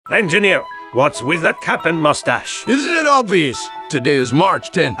Engineer, what's with that cap and mustache? Isn't it obvious? Today is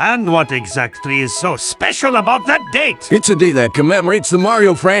March 10th. And what exactly is so special about that date? It's a day that commemorates the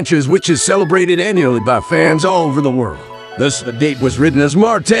Mario franchise, which is celebrated annually by fans all over the world. Thus, the date was written as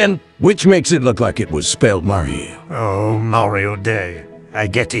MAR10, which makes it look like it was spelled Mario. Oh, Mario Day. I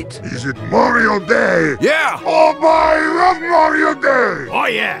get it. Is it Mario Day? Yeah! Oh boy, I love Mario Day! Oh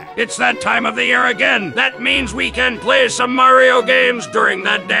yeah, it's that time of the year again. That means we can play some Mario games during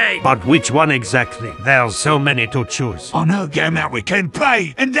that day. But which one exactly? There's so many to choose. I know a game that we can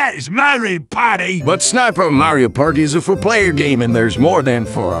play, and that is Mario Party. But Sniper Mario Party is a four-player game, and there's more than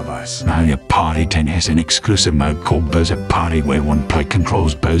 4 of us. Mario Party 10 has an exclusive mode called Bowser Party, where one player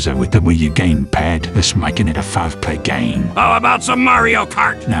controls Bowser with the Wii U gamepad, thus making it a 5-player game. How about some Mario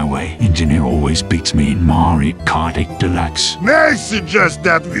Kart? No way, Engineer always beats me in Mario Kart Deluxe. May I suggest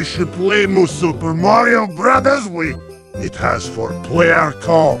that we should play New Super Mario Brothers Wii? It has 4-player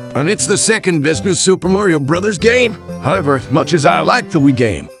co-op. And it's the second best New Super Mario Bros. Game. However, as much as I like the Wii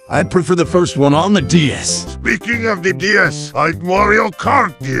game, I'd prefer the first one on the DS. Speaking of the DS, Mario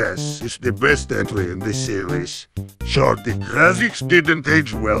Kart DS is the best entry in the series. Sure, the graphics didn't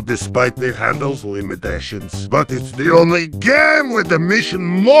age well despite the handle's limitations, but it's the only game with the mission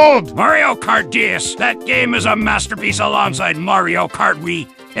mode. Mario Kart DS. That game is a masterpiece alongside Mario Kart Wii.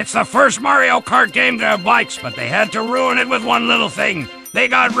 It's the first Mario Kart game to have bikes, but they had to ruin it with one little thing. They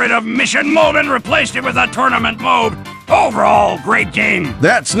got rid of mission mode and replaced it with a tournament mode. Overall, great game.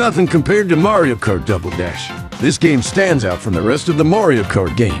 That's nothing compared to Mario Kart Double Dash. This game stands out from the rest of the Mario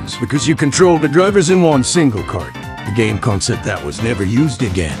Kart games because you control the drivers in one single kart. A game concept that was never used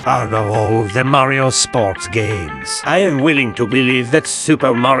again. Out of all the Mario sports games, I am willing to believe that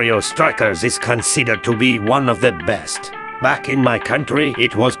Super Mario Strikers is considered to be one of the best. Back in my country,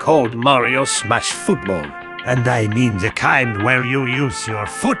 it was called Mario Smash Football. And I mean the kind where you use your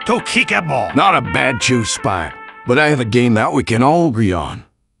foot to kick a ball. Not a bad choice, Spy. But I have a game that we can all agree on.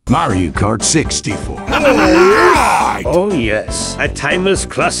 Mario Kart 64. Oh yes, a timeless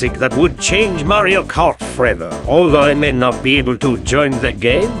classic that would change Mario Kart forever. Although I may not be able to join the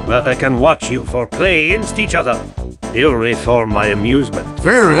game, but I can watch you for play against each other. Purely for my amusement.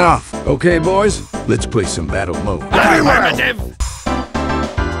 Fair enough. Okay, boys, let's play some battle mode. Affirmative.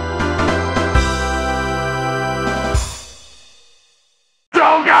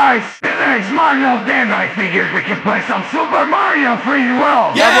 So guys, today's Mario Day, I figured we could play some Super Mario free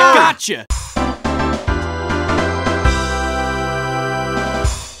roll. Yeah, gotcha!